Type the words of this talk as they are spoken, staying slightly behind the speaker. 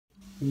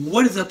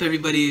What is up,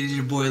 everybody? It is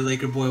your boy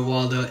Laker Boy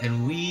Waldo,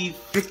 and we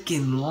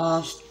freaking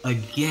lost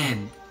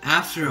again.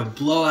 After a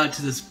blowout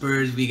to the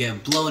Spurs, we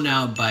get blown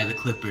out by the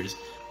Clippers.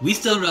 We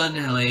still run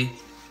in LA,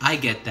 I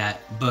get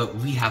that, but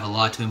we have a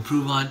lot to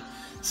improve on.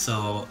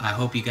 So I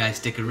hope you guys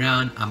stick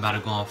around. I'm about to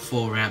go on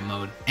full rant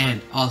mode. And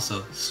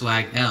also,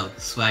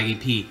 Swaggy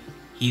P.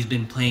 He's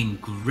been playing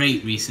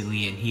great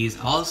recently, and he's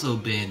also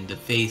been the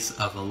face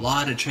of a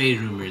lot of trade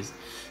rumors.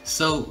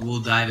 So we'll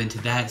dive into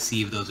that,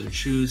 see if those are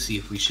true, see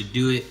if we should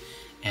do it.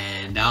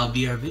 And that'll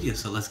be our video,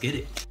 so let's get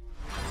it.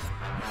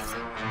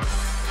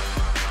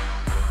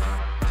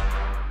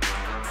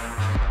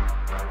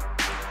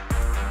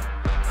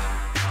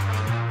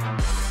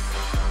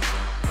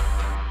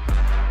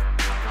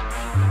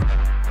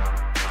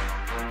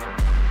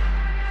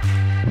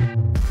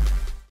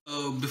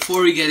 So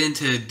before we get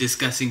into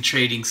discussing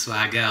trading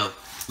Swag out,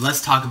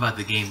 let's talk about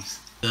the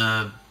games.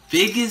 The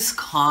biggest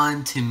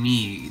con to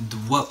me,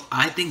 what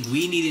I think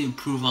we need to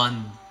improve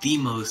on the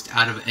most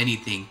out of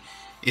anything,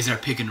 is our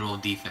pick and roll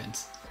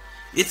defense.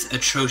 It's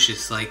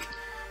atrocious. Like,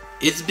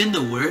 it's been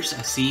the worst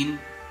I've seen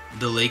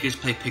the Lakers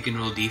play pick and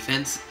roll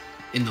defense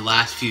in the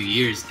last few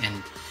years,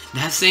 and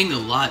that's saying a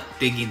lot,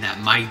 thinking that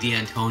Mike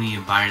D'Antoni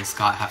and Byron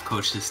Scott have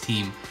coached this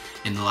team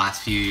in the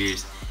last few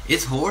years.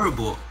 It's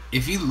horrible.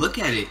 If you look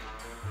at it,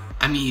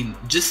 I mean,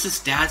 just the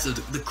stats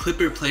of the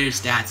Clipper player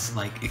stats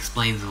like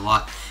explains a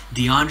lot.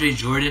 DeAndre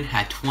Jordan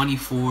had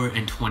 24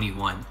 and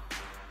 21,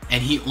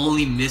 and he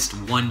only missed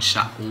one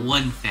shot.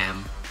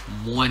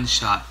 One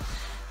shot.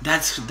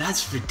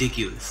 That's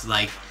ridiculous.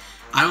 Like,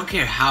 I don't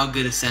care how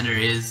good a center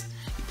is,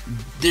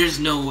 there's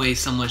no way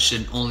someone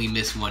should only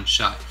miss one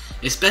shot,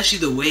 especially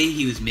the way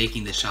he was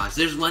making the shots.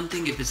 There's one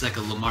thing if it's like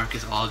a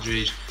LaMarcus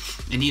Aldridge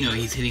and you know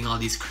he's hitting all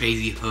these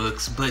crazy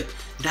hooks, but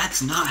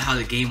that's not how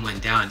the game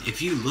went down.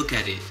 If you look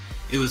at it,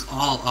 it was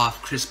all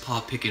off Chris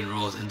Paul pick and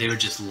rolls, and they were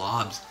just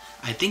lobs.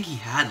 I think he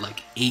had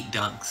like 8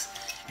 dunks,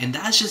 and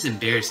that's just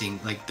embarrassing.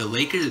 Like, the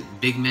Lakers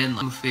big men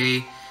like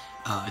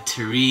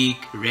Tariq,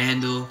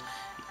 Randall,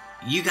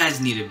 you guys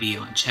need to be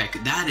on check.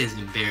 That is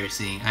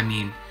embarrassing. I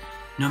mean,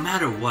 no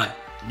matter what,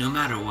 I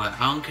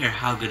don't care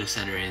how good a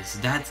center is,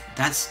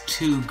 that's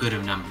too good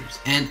of numbers.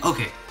 And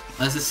okay,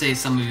 let's just say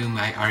some of you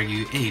might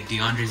argue, hey,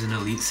 DeAndre's an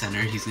elite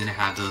center, he's gonna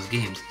have those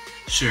games.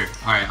 Sure,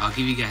 alright, I'll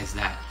give you guys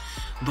that.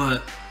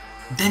 But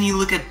then you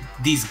look at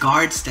these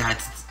guard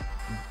stats,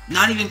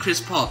 not even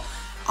Chris Paul,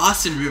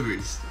 Austin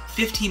Rivers,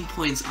 15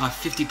 points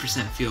off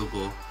 50% field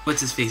goal.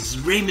 What's his face?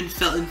 Raymond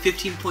Felton,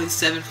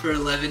 15.7 for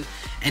 11.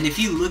 And if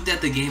you looked at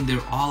the game, they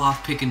were all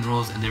off pick and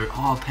rolls, and they were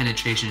all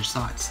penetration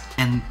shots.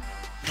 And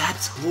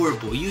that's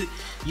horrible. You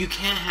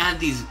can't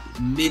have these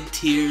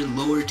mid-tier,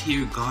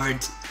 lower-tier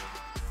guards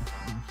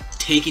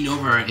taking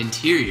over our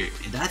interior.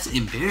 That's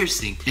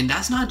embarrassing. And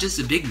that's not just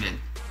the big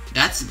men.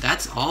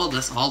 That's all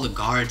the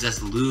guards.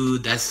 That's Lou,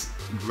 that's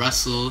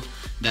Russell,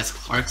 that's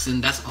Clarkson.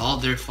 That's all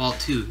their fault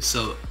too.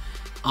 So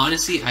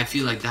honestly, I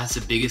feel like that's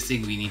the biggest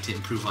thing we need to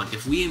improve on.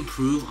 If we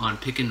improve on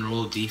pick and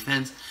roll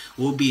defense,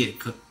 we'll be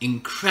an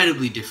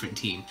incredibly different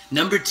team.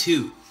 Number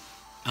 2,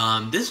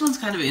 this one's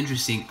kind of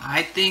interesting.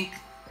 I think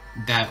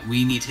that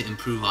we need to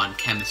improve on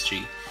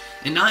chemistry,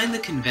 and not in the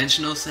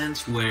conventional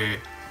sense where,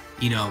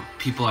 you know,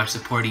 people are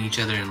supporting each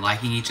other and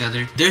liking each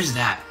other. There's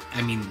that.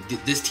 I mean,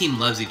 this team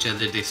loves each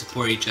other. They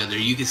support each other.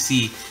 You can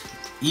see,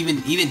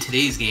 even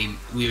today's game,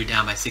 we were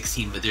down by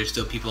 16, but there's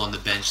still people on the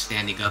bench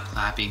standing up,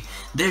 clapping.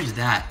 There's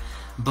that.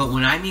 But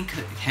when I mean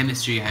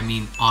chemistry, I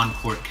mean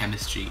on-court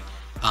chemistry,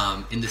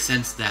 in the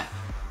sense that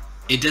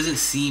it doesn't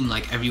seem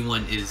like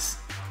everyone is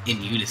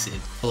in unison.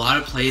 A lot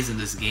of plays in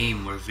this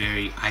game were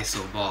very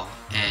iso ball,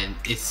 and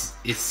it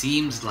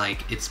seems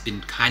like it's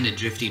been kind of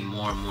drifting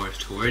more and more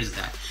towards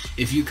that.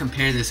 If you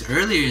compare this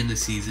earlier in the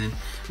season,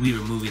 we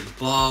were moving the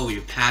ball, we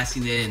were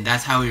passing it, and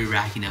that's how we were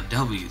racking up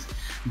W's.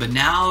 But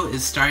now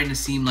it's starting to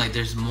seem like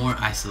there's more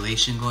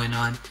isolation going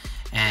on,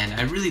 and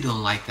I really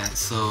don't like that.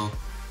 So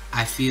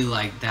I feel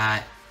like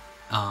that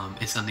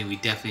is something we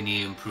definitely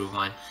need to improve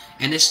on.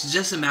 And it's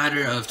just a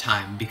matter of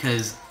time,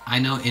 because I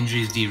know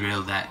injuries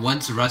derailed that.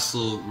 Once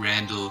Russell,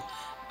 Randall,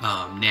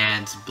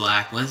 Nance,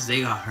 Black, once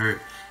they got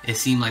hurt, it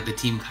seemed like the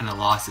team kind of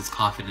lost its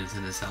confidence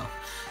in itself.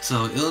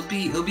 So it'll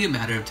be a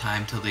matter of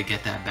time till they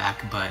get that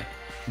back, but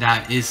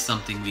that is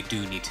something we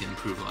do need to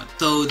improve on.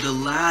 So the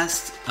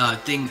last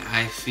thing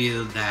I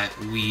feel that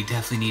we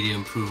definitely need to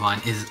improve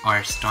on is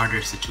our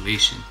starter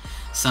situation.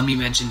 Sami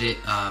mentioned it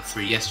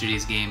for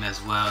yesterday's game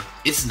as well.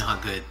 It's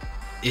not good.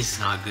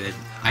 It's not good.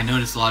 I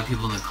noticed a lot of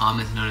people in the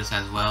comments noticed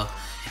as well.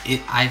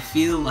 I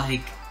feel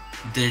like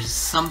there's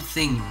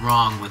something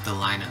wrong with the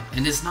lineup,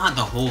 and it's not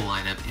the whole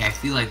lineup. I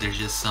feel like there's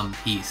just some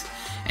piece.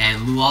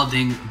 And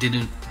Waldo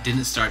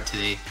didn't start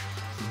today,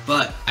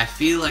 but I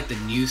feel like the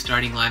new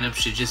starting lineup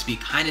should just be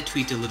kind of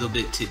tweaked a little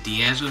bit to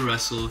D'Angelo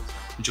Russell,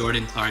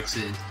 Jordan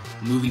Clarkson,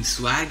 moving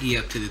Swaggy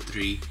up to the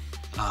 3,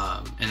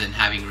 and then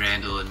having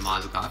Randall and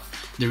Mozgov.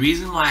 The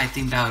reason why I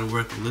think that would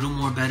work a little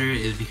more better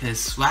is because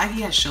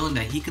Swaggy has shown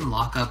that he can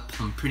lock up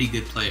some pretty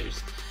good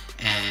players.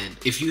 And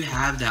if you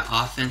have that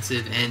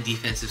offensive and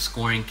defensive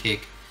scoring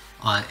kick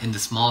in the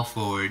small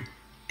forward,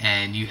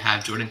 and you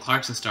have Jordan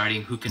Clarkson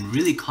starting, who can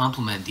really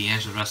complement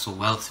D'Angelo Russell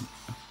well.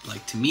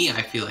 To me,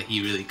 I feel like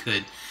he really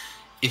could.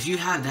 If you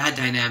have that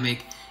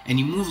dynamic and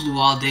you move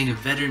Waldo, a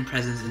veteran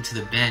presence, into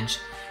the bench,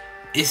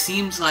 it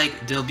seems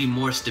like there'll be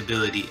more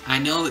stability. I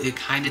know it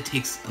kind of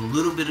takes a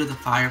little bit of the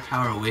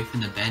firepower away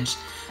from the bench,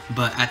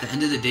 but at the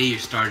end of the day, your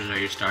starters are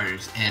your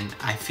starters. And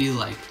I feel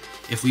like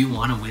if we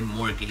want to win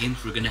more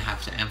games, we're going to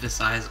have to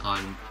emphasize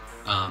on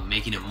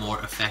making a more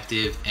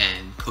effective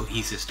and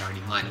cohesive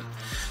starting lineup.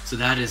 So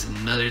that is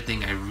another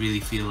thing I really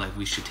feel like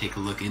we should take a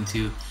look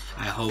into.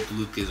 I hope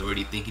Luke is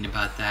already thinking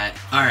about that.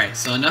 Alright,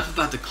 so enough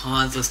about the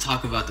cons, let's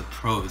talk about the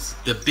pros.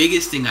 The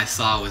biggest thing I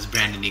saw was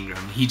Brandon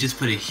Ingram. He just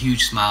put a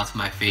huge smile to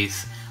my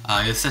face.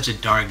 It was such a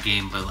dark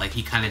game, but like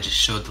he kind of just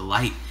showed the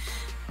light.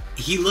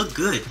 He looked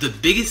good. The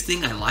biggest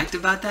thing I liked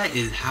about that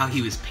is how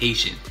he was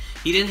patient.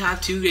 He didn't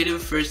have too great of a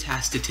first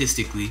half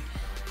statistically.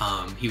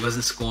 He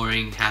wasn't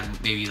scoring,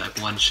 had maybe like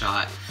one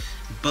shot,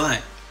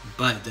 but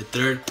the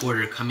third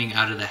quarter, coming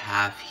out of the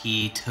half,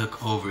 he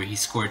took over. He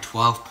scored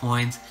 12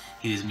 points.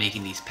 He was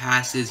making these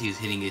passes, he was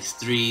hitting his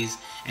threes,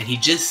 and he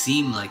just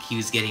seemed like he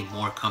was getting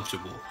more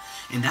comfortable.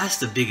 And that's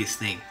the biggest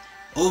thing.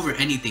 Over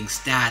anything,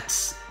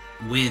 stats,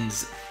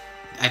 wins.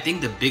 I think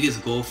the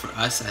biggest goal for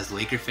us as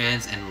Laker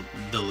fans and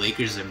the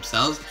Lakers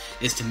themselves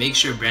is to make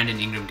sure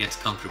Brandon Ingram gets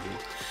comfortable.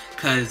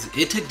 Because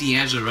it took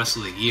D'Angelo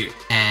Russell a year,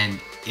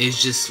 and it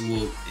just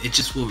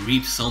will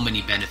reap so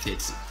many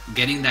benefits.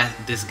 Getting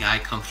this guy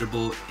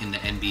comfortable in the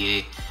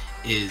NBA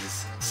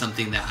is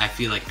something that I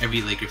feel like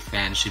every Laker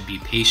fan should be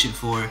patient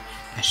for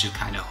and should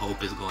kind of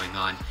hope is going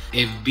on.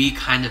 It'd be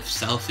kind of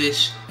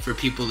selfish for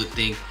people to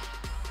think,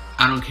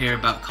 I don't care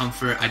about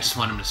comfort, I just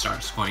want him to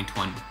start scoring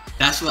 20.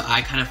 That's what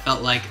I kind of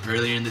felt like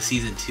earlier in the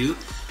season too,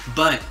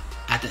 but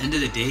at the end of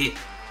the day,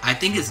 I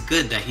think it's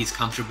good that he's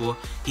comfortable.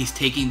 He's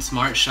taking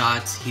smart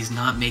shots, he's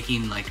not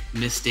making like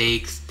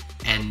mistakes,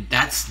 and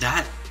that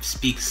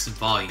speaks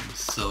volumes.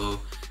 So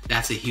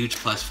that's a huge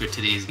plus for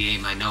today's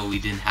game. I know we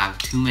didn't have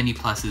too many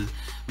pluses,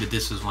 but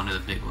this was one of the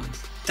big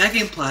ones.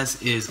 Second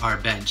plus is our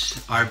bench.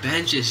 Our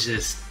bench is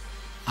just,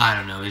 I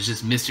don't know, it's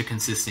just Mr.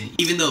 Consistent.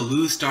 Even though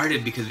Lou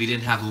started because we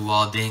didn't have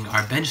Waldo,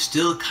 our bench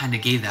still kind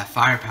of gave that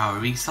firepower.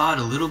 We saw it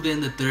a little bit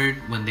in the third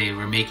when they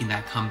were making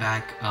that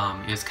comeback.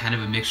 It was kind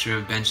of a mixture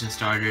of bench and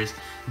starters,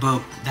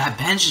 but that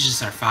bench is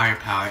just our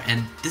firepower.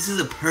 And this is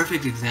a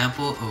perfect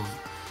example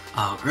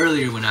of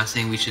earlier when I was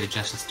saying we should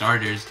adjust the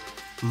starters.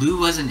 Lou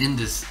wasn't in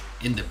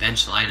the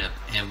bench lineup,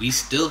 and we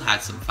still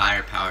had some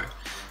firepower.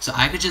 So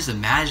I could just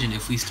imagine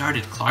if we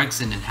started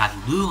Clarkson and had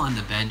Lou on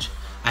the bench,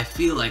 I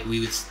feel like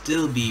we would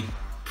still be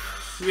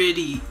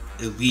pretty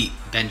elite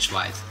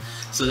bench-wise.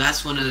 So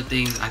that's one of the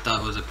things I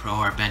thought was a pro.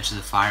 Our bench is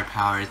a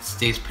firepower. It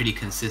stays pretty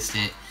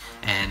consistent,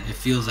 and it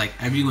feels like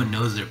everyone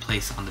knows their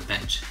place on the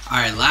bench.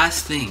 Alright,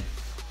 last thing.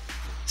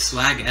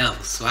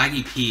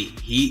 Swaggy P.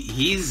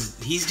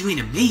 He's doing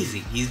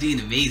amazing. He's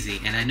doing amazing,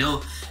 and I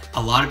know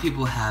a lot of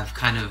people have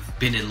kind of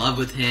been in love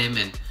with him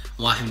and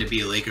want him to be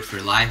a Laker for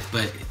life,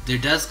 but there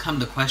does come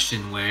the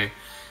question where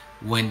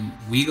when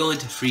we go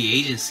into free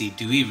agency,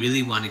 do we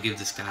really want to give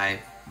this guy,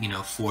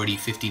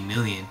 40-50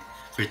 million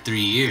for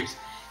 3 years?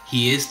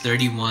 He is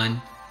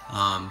 31.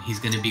 He's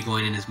going to be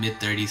going in his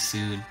mid-30s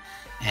soon,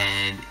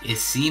 and it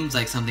seems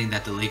like something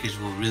that the Lakers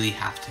will really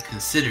have to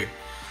consider.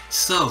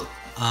 So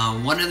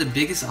one of the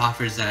biggest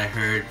offers that I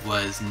heard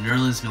was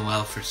Nerlens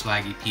Noel for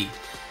Swaggy P.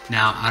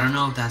 Now, I don't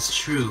know if that's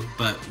true,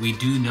 but we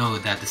do know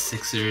that the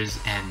Sixers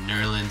and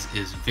Nerlens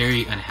is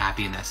very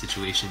unhappy in that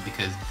situation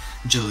because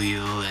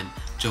Jaleel and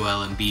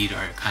Joel Embiid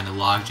are kind of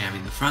log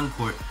jamming the front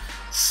court.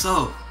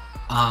 So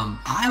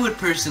I would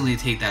personally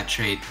take that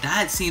trade.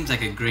 That seems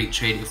like a great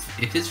trade.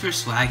 If it's for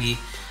Swaggy,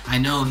 I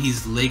know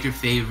he's Laker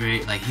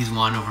favorite, like he's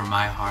won over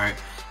my heart.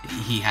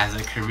 He has a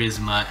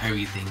charisma,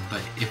 everything.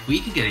 But if we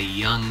could get a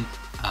young,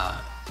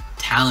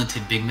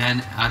 talented big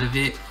man out of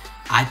it,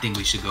 I think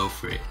we should go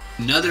for it.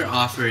 Another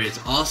offer is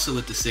also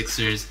with the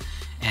Sixers,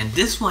 and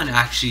this one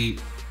actually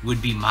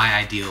would be my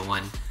ideal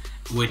one,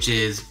 which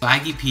is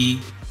Swaggy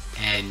P,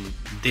 and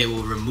they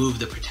will remove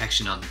the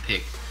protection on the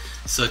pick.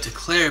 So to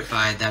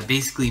clarify, that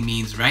basically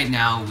means right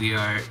now we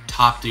are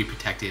top 3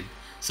 protected,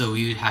 so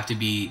we would have to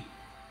be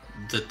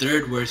the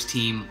 3rd worst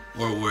team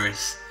or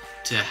worse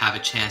to have a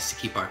chance to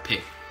keep our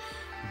pick.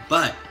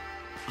 But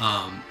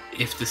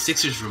if the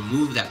Sixers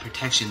remove that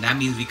protection, that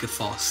means we could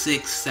fall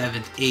 6th,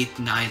 7th, 8th,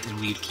 9th, and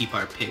we'd keep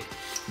our pick.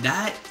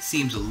 That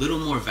seems a little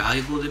more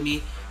valuable to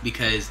me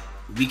because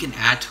we can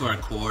add to our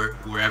core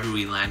wherever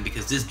we land,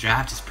 because this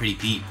draft is pretty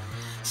deep.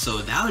 So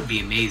that would be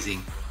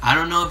amazing. I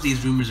don't know if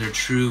these rumors are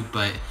true,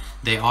 but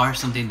they are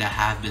something that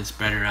have been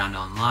spread around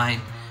online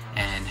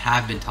and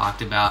have been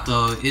talked about.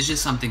 So it's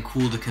just something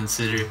cool to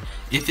consider.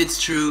 If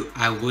it's true,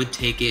 I would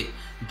take it,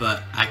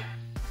 but I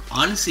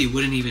honestly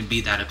wouldn't even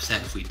be that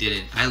upset if we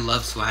didn't. I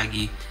love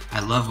Swaggy. I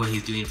love what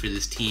he's doing for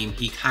this team.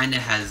 He kind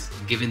of has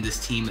given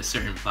this team a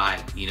certain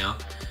vibe,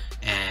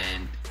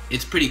 and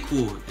it's pretty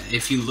cool.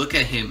 If you look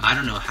at him, I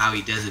don't know how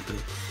he does it, but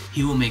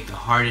he will make the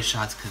hardest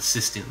shots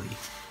consistently.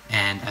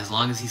 And as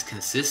long as he's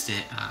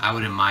consistent, I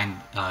wouldn't mind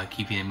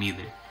keeping him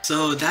either.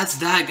 So that's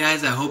that,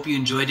 guys. I hope you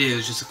enjoyed it. It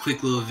was just a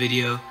quick little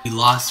video. We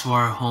lost to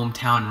our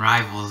hometown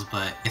rivals,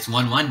 but it's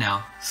 1-1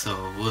 now,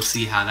 so we'll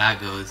see how that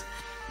goes.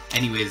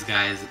 Anyways,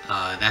 guys,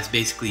 that's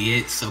basically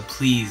it. So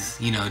please,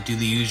 do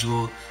the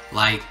usual: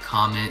 like,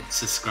 comment,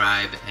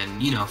 subscribe,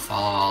 and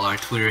follow all our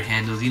Twitter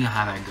handles. You know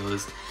how that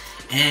goes.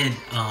 And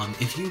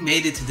if you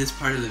made it to this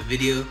part of the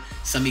video,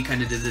 Sami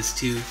kind of did this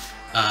too.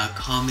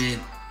 Comment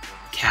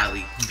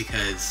Cali,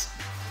 because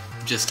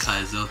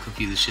they'll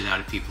confuse the shit out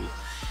of people.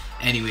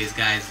 Anyways,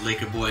 guys,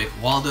 Laker boy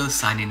Waldo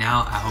signing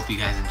out. I hope you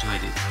guys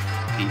enjoyed it.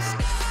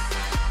 Peace.